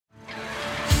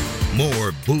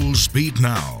More Bulls Beat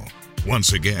now.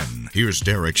 Once again, here's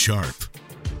Darek Sharp.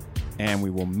 And we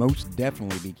will most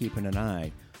definitely be keeping an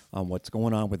eye on what's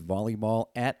going on with volleyball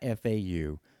at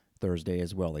FAU Thursday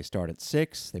as well. They start at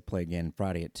 6. They play again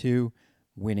Friday at 2.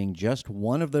 Winning just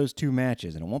one of those two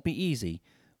matches, and it won't be easy,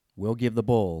 will give the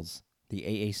Bulls the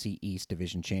AAC East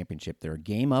Division Championship. They're a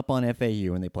game up on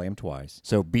FAU, and they play them twice.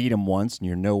 So beat them once, and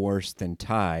you're no worse than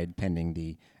tied, pending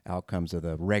the outcomes of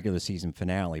the regular season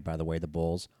finale. By the way, the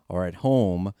Bulls are at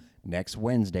home next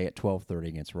Wednesday at 12:30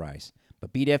 against Rice.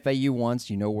 But beat FAU once,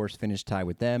 you no worse finish tie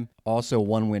with them. Also,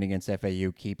 one win against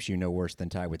FAU keeps you no worse than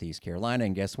tie with East Carolina.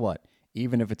 And guess what?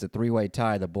 Even if it's a three-way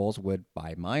tie, the Bulls would,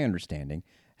 by my understanding,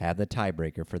 have the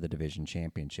tiebreaker for the division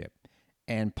championship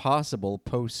and possible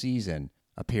postseason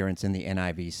appearance in the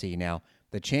NIVC. Now,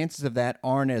 the chances of that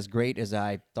aren't as great as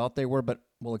I thought they were, but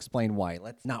we'll explain why.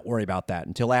 Let's not worry about that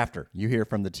until after you hear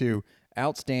from the two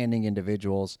outstanding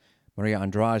individuals. Maria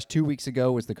Andrade, 2 weeks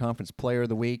ago, was the Conference Player of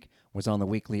the Week, was on the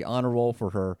weekly honor roll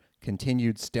for her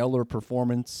continued stellar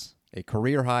performance, a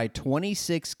career-high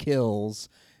 26 kills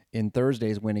in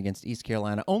Thursday's win against East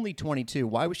Carolina. Only 22.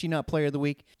 Why was she not Player of the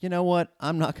Week? You know what?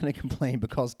 I'm not going to complain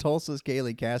because Tulsa's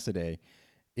Kaylee Cassidy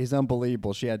is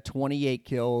unbelievable. She had 28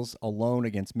 kills alone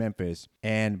against Memphis.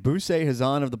 And Buse,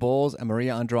 Hazan of the Bulls, and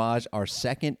Maria Andrade are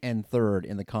second and third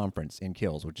in the conference in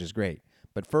kills, which is great.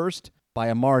 But first, by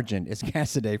a margin, is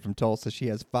Cassidy from Tulsa. She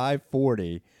has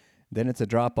 540. Then it's a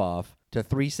drop-off to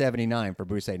 379 for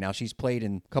Buse. Now, she's played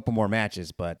in a couple more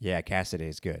matches, but yeah, Cassidy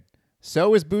is good.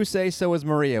 So is Buse, so is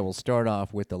Maria. We'll start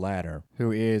off with the latter,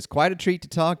 who is quite a treat to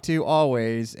talk to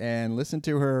always, and listen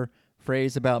to her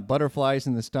phrase about butterflies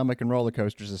in the stomach and roller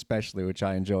coasters especially, which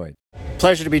I enjoyed.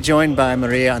 Pleasure to be joined by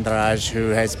Maria Andrade, who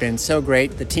has been so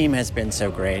great. The team has been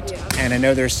so great, and I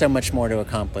know there's so much more to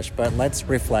accomplish, but let's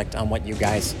reflect on what you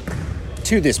guys,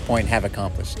 to this point, have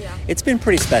accomplished. Yeah. It's been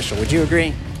pretty special. Would you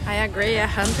agree? I agree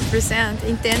 100%.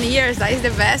 In 10 years, that is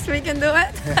the best we can do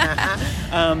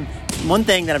it. One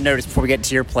thing that I've noticed before we get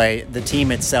to your play, the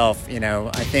team itself,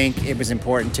 I think it was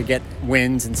important to get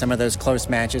wins in some of those close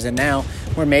matches. And now,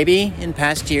 where maybe in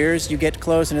past years you get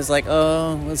close and it's like,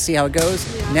 oh, let's see how it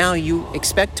goes. Yeah. Now you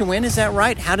expect to win. Is that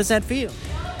right? How does that feel?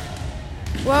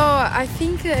 Well, I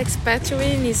think expect to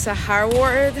win is a hard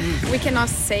word. We cannot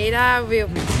say that.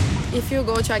 If you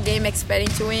go to a game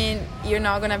expecting to win, you're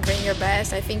not going to bring your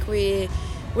best. I think we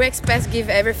expect to give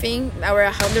everything, our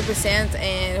 100%,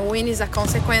 and win is a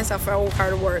consequence of our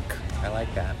hard work. I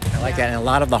like that. that. And a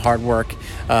lot of the hard work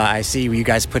I see you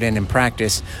guys put in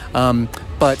practice.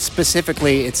 But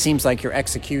specifically, it seems like your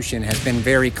execution has been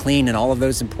very clean in all of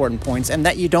those important points and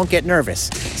that you don't get nervous.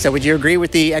 So would you agree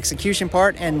with the execution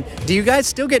part? And do you guys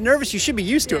still get nervous? You should be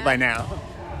used to it by now.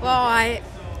 Well, I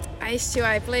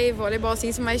play volleyball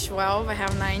since my 12. I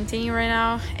have 19 right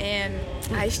now, and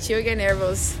I still get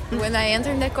nervous. When I enter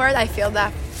in the court, I feel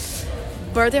that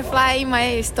butterfly in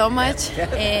my stomach,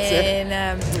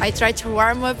 and I try to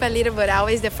warm up a little, but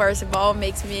always the first ball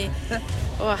makes me.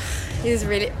 It's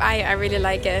really, I really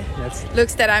like it.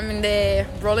 Looks that I'm in the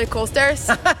roller coasters.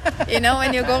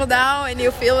 When you go down and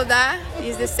you feel that,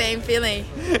 it's the same feeling.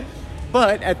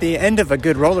 But at the end of a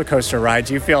good roller coaster ride,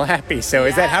 you feel happy. So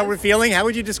is that how we're feeling? How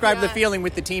would you describe the feeling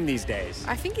with the team these days?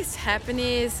 I think it's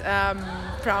happiness,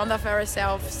 proud of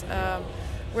ourselves.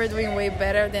 We're doing way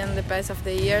better than the past of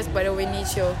the years, but we need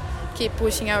to keep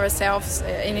pushing ourselves.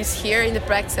 And it's here in the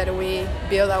practice that we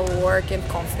build our work and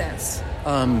confidence.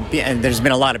 And there's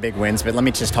been a lot of big wins, but let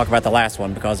me just talk about the last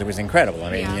one because it was incredible.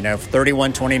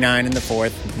 31-29 in the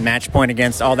fourth, match point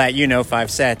against all that,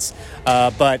 5 sets.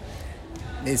 But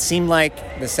it seemed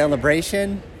like the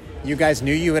celebration, you guys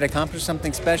knew you had accomplished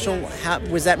something special. How,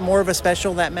 was that more of a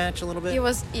special, that match, a little bit? It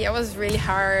was really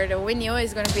hard. We knew it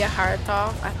was going to be a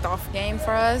tough game for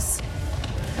us.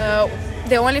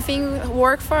 The only thing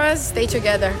worked for us, stay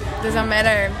together. Doesn't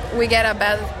matter. We get a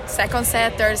bad second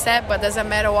set, third set, but doesn't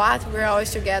matter what. We're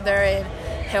always together and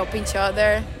help each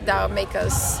other. That will make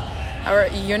us, our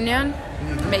union,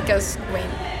 make us win.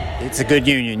 It's a good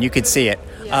union. You could see it.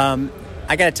 Yeah.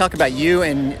 I got to talk about you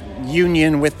and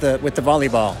union with the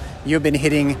volleyball. You've been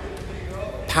hitting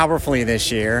powerfully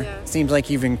this year. Yeah. Seems like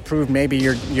you've improved maybe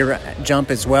your jump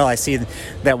as well. I see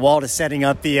that Walt is setting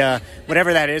up the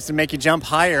whatever that is to make you jump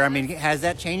higher. I mean, has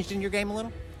that changed in your game a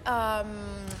little? I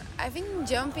think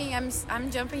jumping,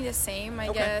 I'm jumping the same,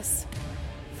 I guess.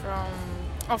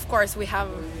 Of course, we have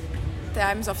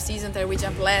times of season that we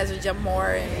jump less, we jump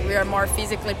more, and we are more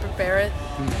physically prepared.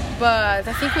 But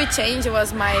I think we changed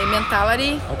was my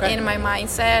mentality and my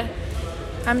mindset.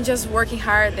 I'm just working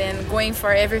hard and going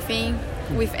for everything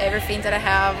with everything that I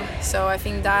have. So I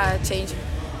think that changed.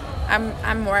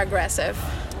 I'm more aggressive.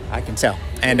 I can tell.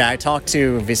 And I talked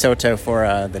to Visoto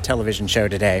for the television show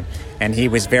today, and he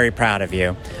was very proud of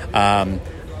you.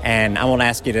 And I won't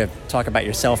ask you to talk about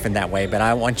yourself in that way, but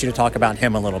I want you to talk about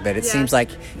him a little bit. It seems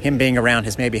like him being around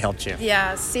has maybe helped you.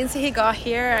 Yeah, since he got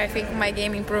here, I think my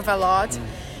game improved a lot.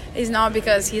 It's not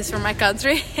because he's from my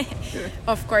country.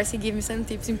 Of course, he gave me some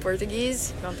tips in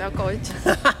Portuguese. Don't tell coach.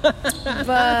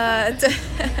 But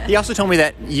he also told me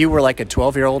that you were like a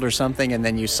 12-year-old or something, and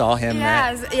then you saw him.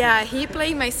 Yes, yeah, he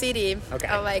played in my city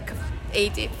like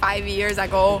 85 years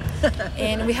ago.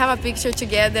 And we have a picture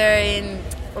together, and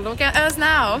look at us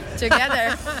now,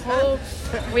 together.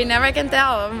 We never can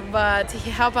tell, but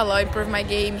he helped a lot improve my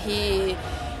game. He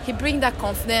brings that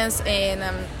confidence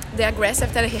and the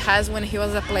aggressive that he has when he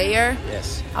was a player.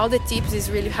 Yes. All the tips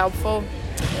is really helpful.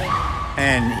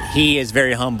 And he is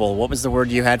very humble. What was the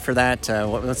word you had for that?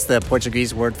 What's the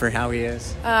Portuguese word for how he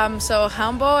is? So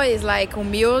humble is like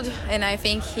humilde, and I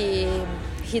think he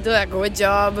do a good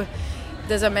job.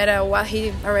 Doesn't matter what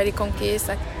he already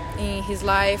conquisted in his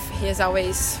life. He is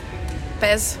always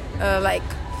pass like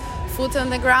foot on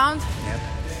the ground. Yep.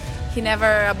 He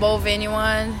never above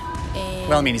anyone. And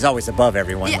well, I mean, he's always above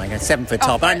everyone, like a 7 foot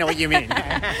tall, but I know what you mean.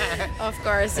 Of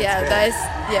course,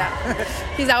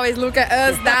 he's always look at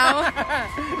us now.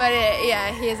 But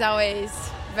he is always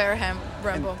very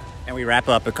humble. And we wrap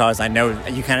up because I know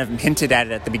you kind of hinted at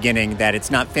it at the beginning that it's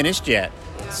not finished yet.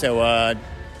 So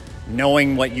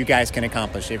knowing what you guys can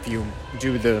accomplish if you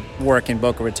do the work in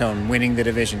Boca Raton, winning the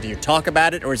division, do you talk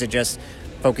about it, or is it just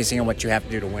focusing on what you have to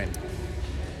do to win?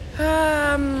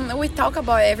 We talk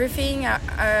about everything.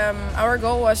 Our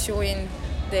goal was to win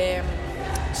the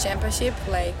championship,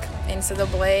 like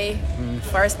NCAA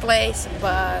first place,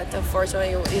 but unfortunately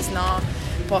it's not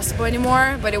possible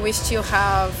anymore. But we still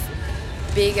have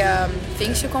big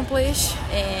things to accomplish,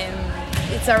 and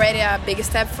it's already a big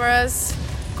step for us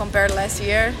compared to last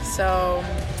year. So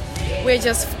we're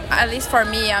just, at least for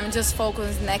me, I'm just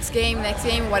focused next game,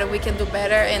 what we can do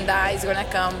better, and that is gonna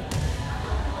come.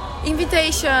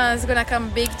 Invitations, gonna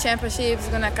come big championships,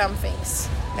 gonna come things.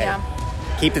 Yeah.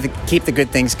 Keep the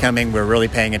good things coming. We're really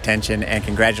paying attention, and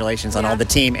congratulations on all the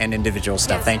team and individual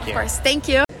stuff. Yes, Thank you. Of course. Thank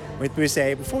you. With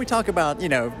Buse, before we talk about,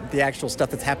 the actual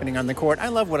stuff that's happening on the court, I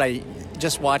love what I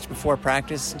just watched before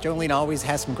practice. Jolene always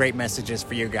has some great messages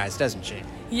for you guys, doesn't she?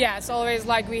 Yes, always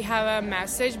like we have a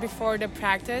message before the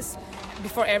practice.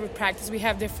 Before every practice, we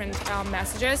have different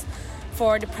messages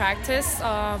for the practice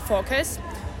focus.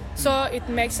 So it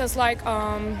makes us like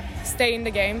stay in the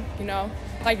game,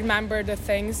 like remember the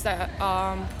things that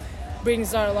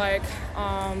brings our like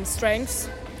strengths.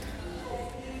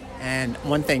 And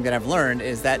one thing that I've learned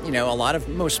is that,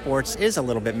 most sports is a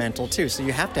little bit mental too. So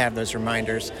you have to have those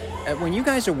reminders. When you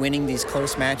guys are winning these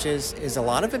close matches, is a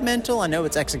lot of it mental? I know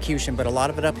it's execution, but a lot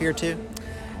of it up here too?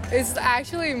 It's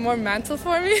actually more mental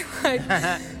for me. Like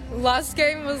last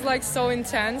game was like so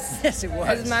intense. Yes, it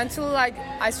was. It's mental, like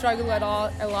I struggled a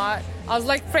lot. I was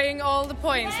like praying all the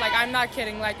points. Like I'm not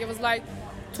kidding. Like it was like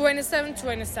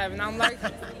 27-27. I'm like,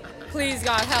 please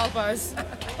God help us.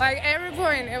 Like every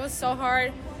point, it was so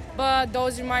hard. But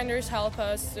those reminders help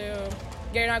us to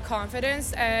gain our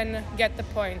confidence and get the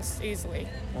points easily.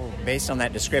 Well, based on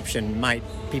that description, might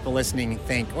people listening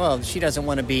think, well, she doesn't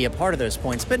want to be a part of those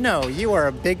points. But no, you are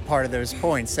a big part of those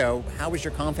points. So how has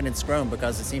your confidence grown?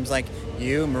 Because it seems like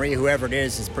you, Marie, whoever it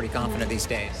is pretty confident these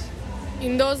days.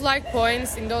 In those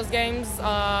points, in those games,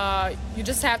 you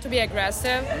just have to be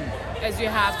aggressive as you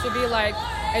have to be,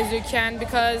 as you can.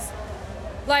 Because,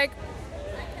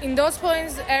 in those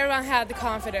points, everyone had the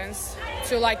confidence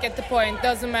to get the point.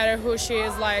 Doesn't matter who she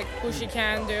is, who she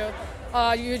can do.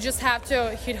 You just have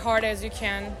to hit hard as you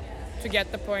can to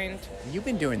get the point. You've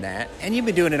been doing that, and you've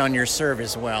been doing it on your serve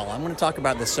as well. I'm going to talk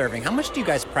about the serving. How much do you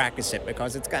guys practice it?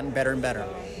 Because it's gotten better and better.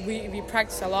 We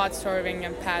practice a lot serving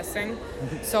and passing,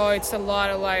 so it's a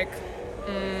lot of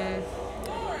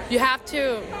you have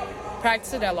to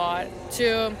practice it a lot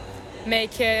to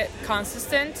make it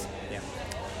consistent.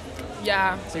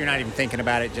 Yeah. So you're not even thinking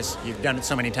about it, just you've done it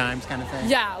so many times kind of thing?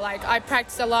 Yeah, I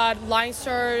practice a lot, line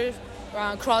serve,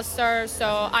 cross serve,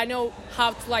 so I know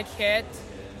how to hit.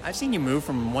 I've seen you move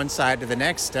from one side to the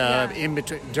next in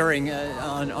between during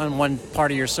on one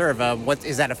part of your serve. What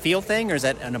is that, a feel thing or is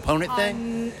that an opponent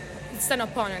thing? It's an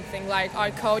opponent thing. Our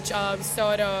coach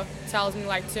Soto tells me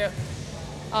to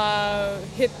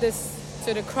hit this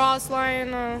to the cross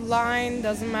line.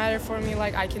 Doesn't matter for me.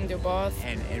 I can do both.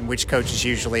 And which coach is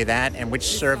usually that? And which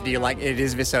serve do you like? It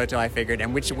is Visoto, I figured.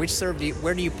 And which serve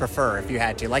where do you prefer if you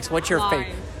had to? What's your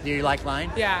favorite? Do you like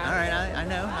line? Yeah. All right, I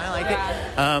know. I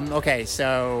like it. Okay,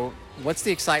 so what's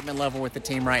the excitement level with the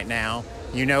team right now?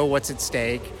 You know what's at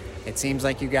stake. It seems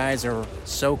like you guys are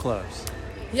so close.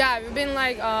 Yeah, we've been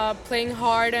like playing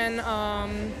hard and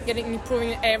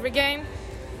improving every game.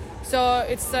 So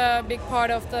it's a big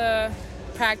part of the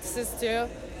practices too.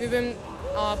 We've been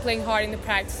playing hard in the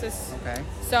practices. Okay.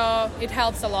 So it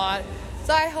helps a lot.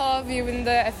 So I hope you win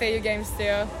the FAU games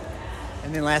too.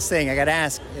 And then last thing, I got to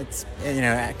ask, it's,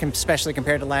 especially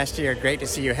compared to last year, great to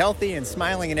see you healthy and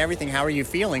smiling and everything. How are you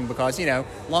feeling? Because,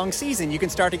 long season, you can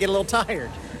start to get a little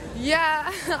tired.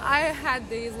 Yeah, I had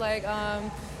these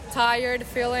tired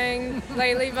feeling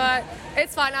lately, but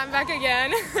it's fine. I'm back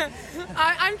again.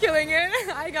 I'm killing it.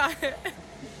 I got it.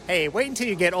 Hey, wait until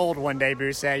you get old one day,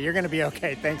 Buse. You're going to be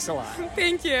okay. Thanks a lot.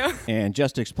 Thank you. And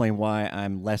just to explain why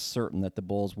I'm less certain that the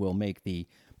Bulls will make the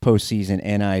postseason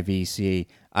NIVC,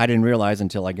 I didn't realize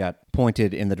until I got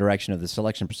pointed in the direction of the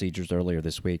selection procedures earlier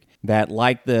this week that,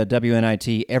 like the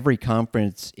WNIT, every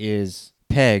conference is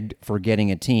pegged for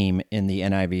getting a team in the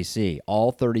NIVC,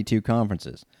 all 32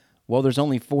 conferences. Well, there's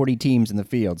only 40 teams in the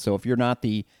field, so if you're not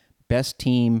the best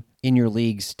team in your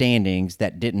league standings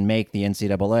that didn't make the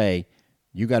NCAA,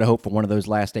 you got to hope for one of those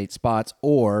last 8 spots,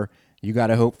 or you got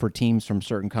to hope for teams from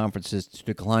certain conferences to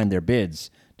decline their bids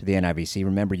to the NIVC.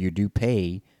 Remember, you do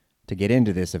pay to get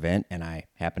into this event, and I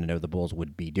happen to know the Bulls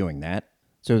would be doing that.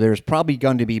 So there's probably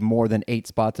going to be more than 8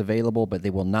 spots available, but they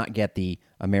will not get the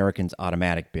Americans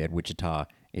automatic bid. Wichita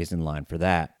is in line for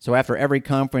that. So after every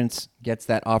conference gets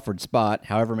that offered spot,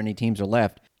 however many teams are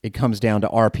left, it comes down to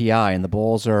RPI, and the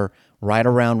Bulls are right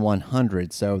around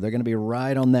 100, so they're going to be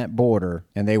right on that border,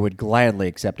 and they would gladly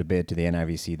accept a bid to the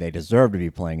NIVC. They deserve to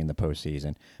be playing in the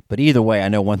postseason. But either way, I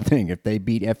know one thing. If they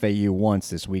beat FAU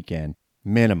once this weekend,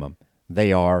 minimum,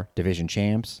 they are division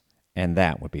champs, and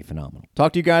that would be phenomenal.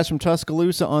 Talk to you guys from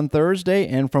Tuscaloosa on Thursday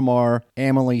and from our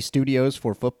Amalie studios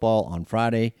for football on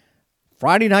Friday.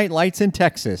 Friday Night Lights in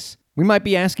Texas. We might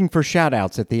be asking for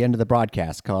shout-outs at the end of the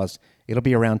broadcast because it'll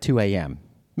be around 2 a.m.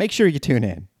 Make sure you tune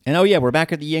in. And oh yeah, we're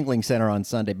back at the Yingling Center on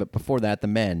Sunday, but before that, the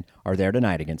men are there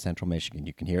tonight against Central Michigan.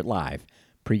 You can hear it live.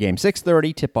 Pre-game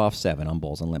 6:30, tip-off 7 on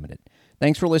Bulls Unlimited.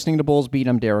 Thanks for listening to Bulls Beat.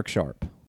 I'm Darek Sharp.